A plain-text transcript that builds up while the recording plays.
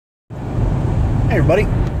Hey everybody,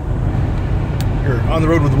 you're on the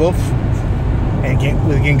road with the Wolf and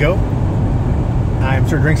with Gingo. I'm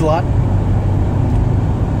Sir Drinks a Lot,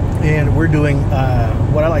 and we're doing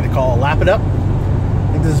what I like to call Lap It Up. I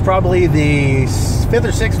think this is probably the 5th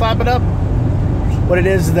or 6th Lap It Up. What it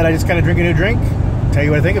is that I just kind of drink a new drink, tell you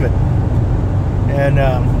what I think of it. And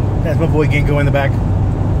that's my boy Gingo in the back.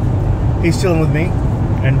 He's chilling with me,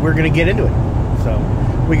 and we're going to get into it. So,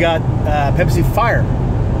 we got Pepsi Fire.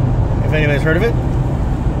 If anybody's heard of it,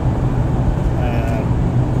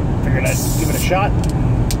 figured I'd give it a shot.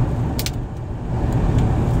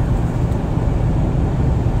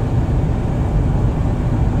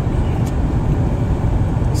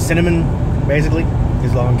 Cinnamon, basically,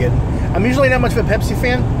 is all I'm getting. I'm usually not much of a Pepsi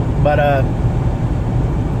fan, but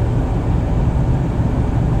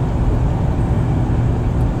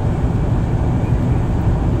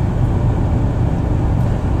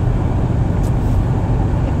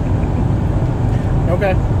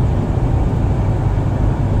okay.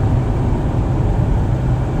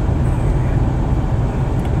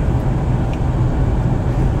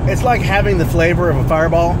 It's like having the flavor of a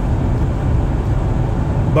Fireball,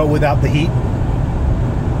 but without the heat.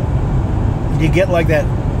 You get like that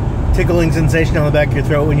tickling sensation on the back of your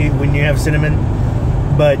throat when you have cinnamon,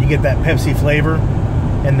 but you get that Pepsi flavor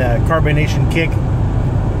and the carbonation kick.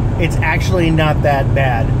 It's actually not that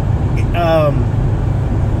bad.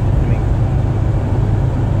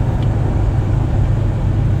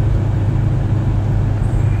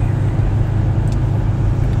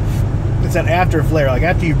 It's that after flare, like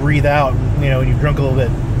after you breathe out, and you've drunk a little bit.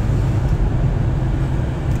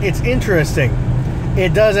 It's interesting.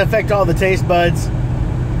 It does affect all the taste buds.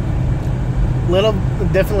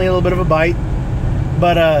 Definitely a little bit of a bite.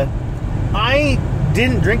 But I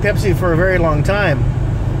didn't drink Pepsi for a very long time.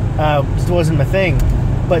 Just wasn't my thing.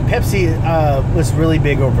 But Pepsi was really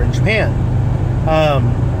big over in Japan.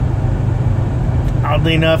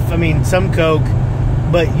 Oddly enough, I mean, some Coke,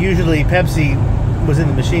 but usually Pepsi was in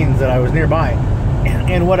the machines that I was nearby.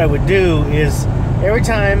 And what I would do is, every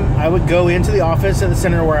time I would go into the office at the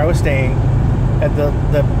center where I was staying, at the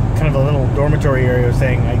kind of a little dormitory area I was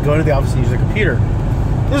staying, I'd go to the office and use the computer.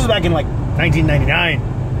 This was back in like 1999,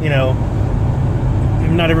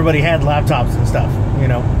 not everybody had laptops and stuff,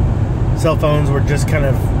 Cell phones were just kind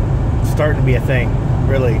of starting to be a thing,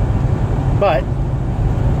 really. But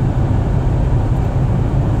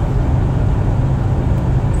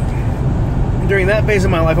during that phase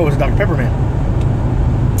of my life, I was a Dr. Pepper man.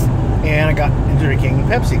 And I got into drinking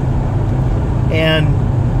Pepsi. And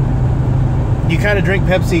you kind of drink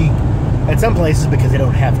Pepsi at some places because they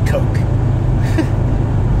don't have Coke.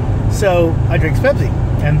 So I drink Pepsi.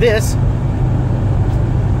 And this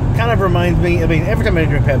kind of reminds me, I mean, every time I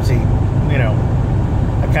drink Pepsi,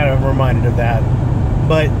 I kind of reminded of that.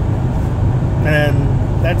 But, and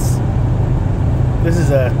this is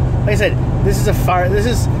like I said, this is a fire, this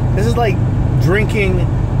is like drinking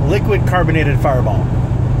liquid carbonated Fireball.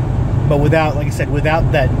 But without, like I said,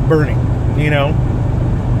 without that burning,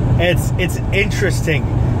 It's interesting.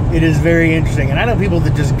 It is very interesting. And I know people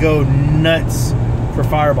that just go nuts for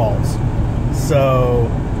Fireballs. So,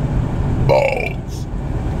 balls.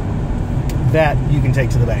 That you can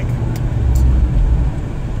take to the bank.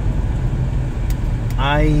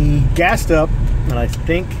 I gassed up, and I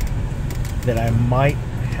think that I might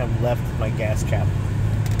have left my gas cap,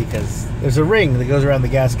 because there's a ring that goes around the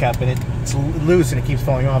gas cap, and it's loose and it keeps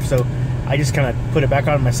falling off. So I just kind of put it back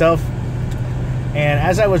on myself. And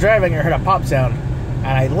as I was driving, I heard a pop sound, and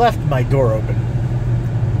I left my door open.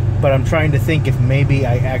 But I'm trying to think if maybe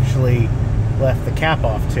I actually left the cap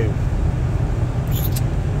off too.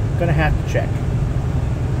 Gonna have to check.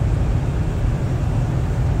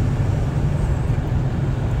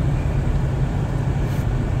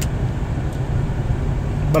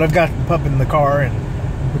 But I've got the pup in the car, and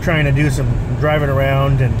we're trying to do some driving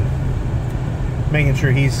around and making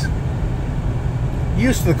sure he's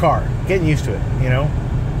used to the car, getting used to it,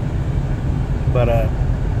 But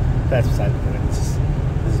that's beside the point. This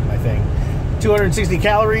is my thing. 260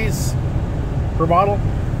 calories per bottle.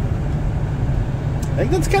 I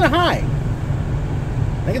think that's kind of high.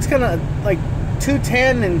 I think it's kind of like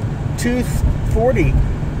 210 and 240,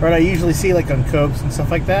 right? I usually see like on Cokes and stuff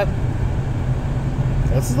like that.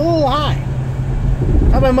 That's a little high.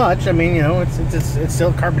 Not by much. I mean, it's still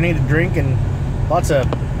a carbonated drink and lots of.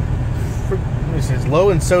 It's low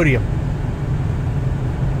in sodium.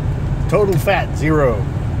 Total fat, 0.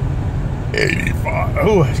 85.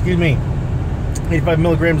 Oh, excuse me. 85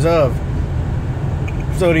 milligrams of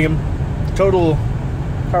sodium. Total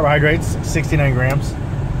carbohydrates, 69 grams.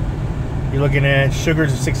 You're looking at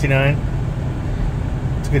sugars of 69.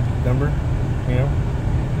 It's a good number. you know.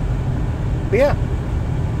 But yeah,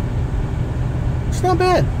 it's not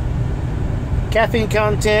bad. Caffeine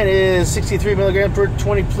content is 63 milligrams per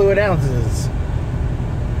 20 fluid ounces.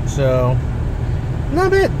 So,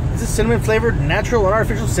 not bad. This is cinnamon flavored, natural and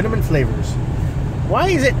artificial cinnamon flavors. Why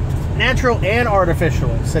is it natural and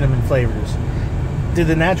artificial cinnamon flavors? Did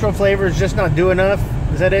the natural flavors just not do enough?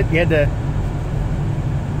 Is that it? You had to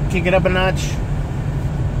kick it up a notch?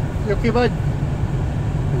 You okay, bud?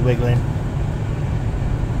 He's wiggling.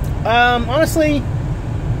 Honestly,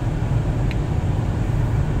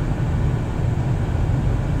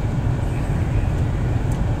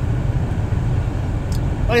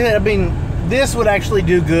 like I said, I mean, this would actually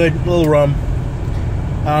do good. A little rum.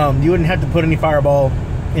 You wouldn't have to put any Fireball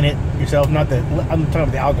in it yourself. Not the, I'm talking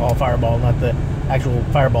about the alcohol Fireball, not the actual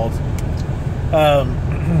fireballs.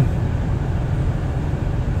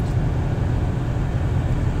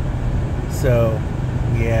 So,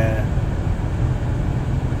 yeah.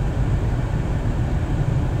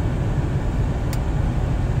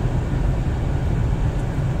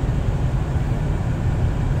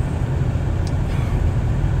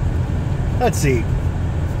 Let's see.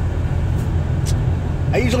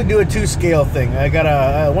 I usually do a 2 scale thing. I got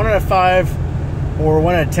a 1 out of 5 or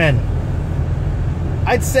 1 out of 10.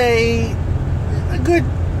 I'd say a good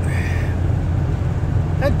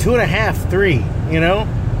 2.5, 3, you know?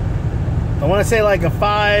 I want to say like a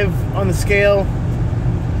 5 on the scale,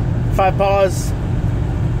 5 paws,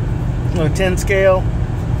 10 scale.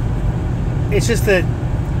 It's just that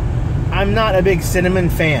I'm not a big cinnamon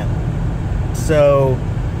fan. So,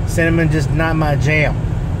 cinnamon just not my jam.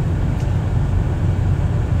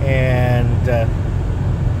 And,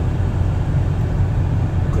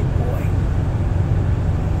 good boy.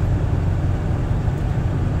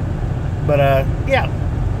 But, yeah.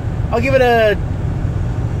 I'll give it a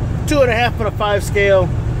 2.5 on a 5 scale,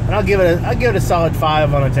 and I'll give it a solid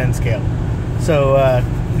 5 on a 10 scale. So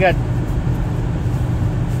we got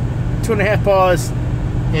 2.5 paws.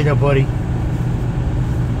 Here you go, buddy.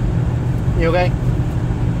 You okay?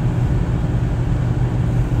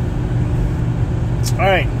 All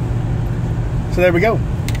right. So there we go.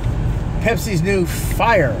 Pepsi's new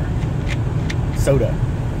Fire soda.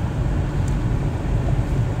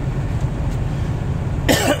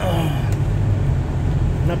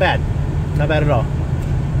 Not bad. Not bad at all.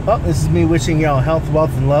 Well, this is me wishing y'all health,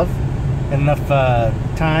 wealth, and love. And enough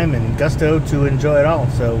time and gusto to enjoy it all.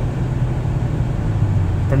 So,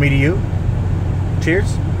 from me to you,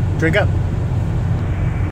 cheers. Drink up.